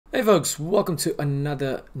Hey folks, welcome to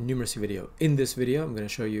another numeracy video. In this video, I'm going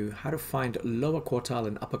to show you how to find lower quartile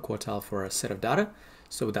and upper quartile for a set of data.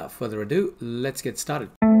 So without further ado, let's get started.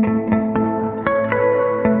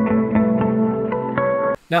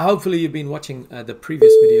 Now, hopefully you've been watching the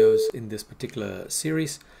previous videos in this particular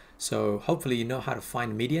series. So hopefully you know how to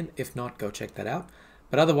find median. If not, go check that out.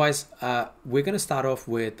 But otherwise, we're going to start off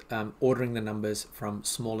with ordering the numbers from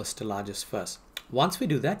smallest to largest first. Once we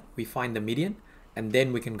do that, we find the median. And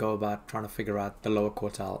then we can go about trying to figure out the lower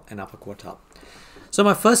quartile and upper quartile. So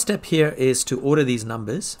my first step here is to order these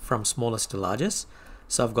numbers from smallest to largest.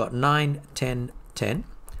 So I've got 9, 10, 10,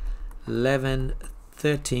 11,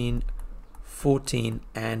 13, 14,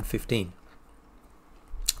 and 15.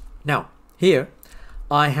 Now, here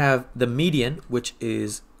I have the median, which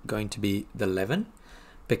is going to be the 11.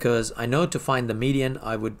 Because I know to find the median,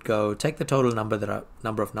 I would go take the total number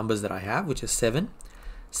of numbers that I have, which is 7.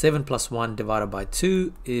 7 plus 1 divided by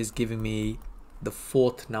 2 is giving me the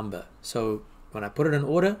fourth number. So when I put it in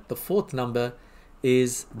order, the fourth number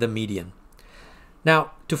is the median.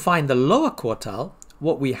 Now, to find the lower quartile,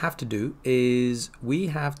 what we have to do is we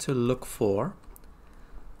have to look for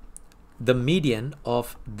the median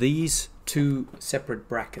of these two separate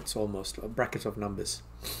brackets almost, or brackets of numbers.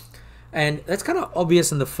 And that's kind of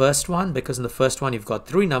obvious in the first one, because in the first one you've got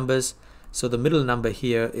 3 numbers. So the middle number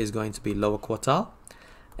here is going to be lower quartile.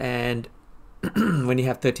 And when you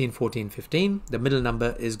have 13, 14, 15, the middle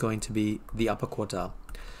number is going to be the upper quartile.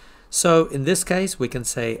 So in this case, we can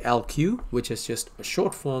say LQ, which is just a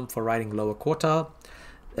short form for writing lower quartile.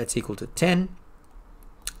 That's equal to 10.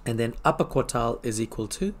 And then upper quartile is equal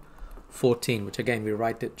to 14, which again, we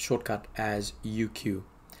write it shortcut as UQ.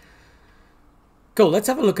 Cool, let's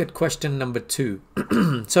have a look at question number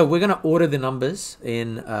 2. So we're going to order the numbers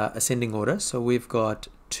in ascending order. So we've got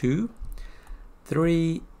 2,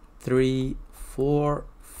 3, 3, 4,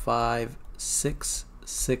 5, 6,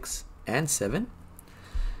 6, and 7.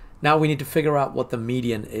 Now we need to figure out what the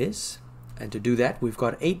median is. And to do that, we've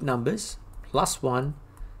got 8 numbers plus 1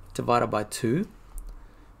 divided by 2,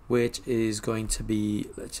 which is going to be,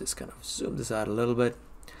 let's just kind of zoom this out a little bit,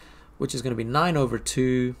 which is going to be 9 over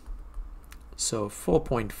 2, so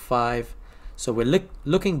 4.5. So we're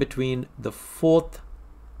looking between the 4th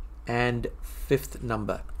and 5th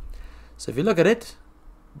number. So if you look at it,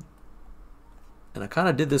 and I kind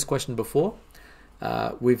of did this question before,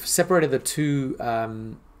 we've separated the two,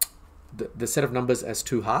 the set of numbers as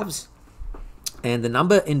 2 halves, and the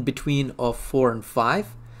number in between of 4 and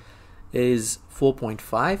 5 is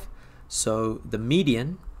 4.5. So the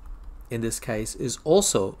median in this case is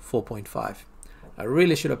also 4.5. I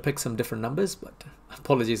really should have picked some different numbers, but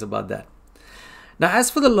apologies about that. Now,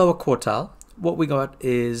 as for the lower quartile, what we got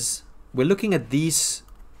is we're looking at these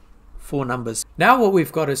 4 numbers. Now what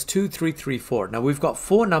we've got is 2, 3, 3, 4. Now we've got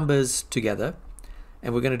 4 numbers together,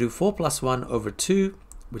 and we're going to do 4 plus 1 over 2,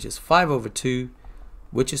 which is 5 over 2,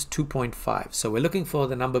 which is 2.5. So we're looking for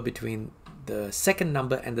the number between the second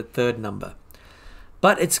number and the third number.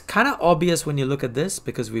 But it's kind of obvious when you look at this,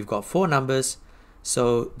 because we've got 4 numbers.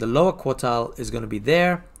 So the lower quartile is going to be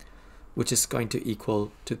there, which is going to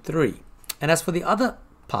equal to 3. And as for the other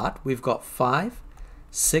part, we've got 5,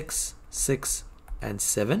 6, 6, and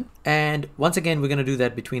 7. And once again, we're going to do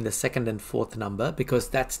that between the second and fourth number, because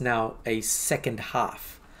that's now a second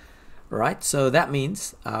half, right? So that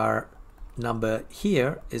means our number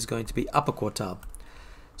here is going to be upper quartile.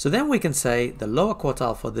 So then we can say the lower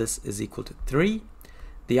quartile for this is equal to 3.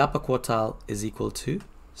 The upper quartile is equal to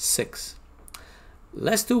 6.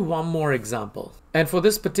 Let's do one more example. And for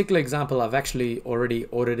this particular example, I've actually already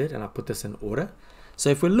ordered it, and I put this in order. So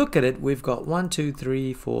if we look at it, we've got 1, 2,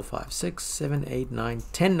 3, 4, 5, 6, 7, 8, 9,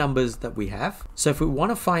 10 numbers that we have. So if we want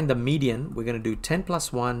to find the median, we're going to do 10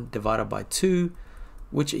 plus 1 divided by 2,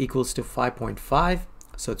 which equals to 5.5.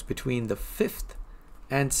 So it's between the 5th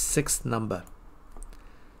and 6th number.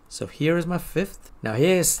 So here is my 5th. Now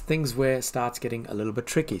here's things where it starts getting a little bit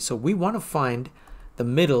tricky. So we want to find the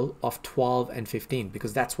middle of 12 and 15,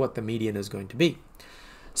 because that's what the median is going to be.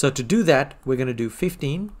 So to do that, we're going to do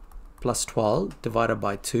 15 plus 12 divided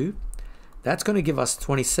by 2. That's going to give us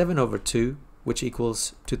 27 over 2, which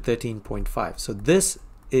equals to 13.5. So this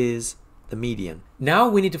is the median. Now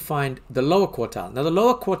we need to find the lower quartile. Now the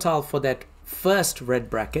lower quartile for that first red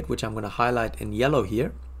bracket, which I'm going to highlight in yellow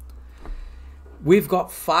here, we've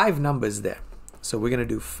got 5 numbers there. So we're going to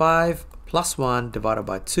do 5 plus 1 divided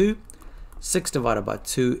by 2. 6 divided by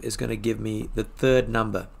 2 is going to give me the third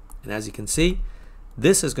number. And as you can see,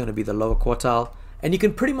 this is going to be the lower quartile. And you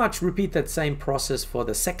can pretty much repeat that same process for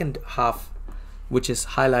the second half, which is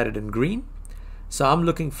highlighted in green. So I'm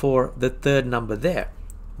looking for the third number there.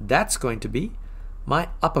 That's going to be my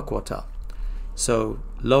upper quartile. So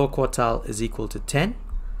lower quartile is equal to 10,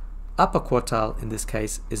 upper quartile in this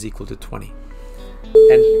case is equal to 20.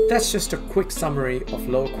 And that's just a quick summary of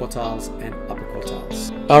lower quartiles and upper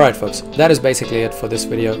quartiles. Alright folks, that is basically it for this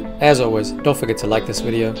video. As always, don't forget to like this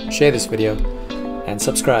video, share this video, and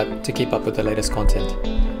subscribe to keep up with the latest content.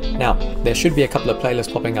 Now, there should be a couple of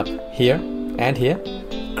playlists popping up here and here.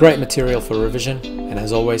 Great material for revision, and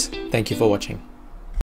as always, thank you for watching.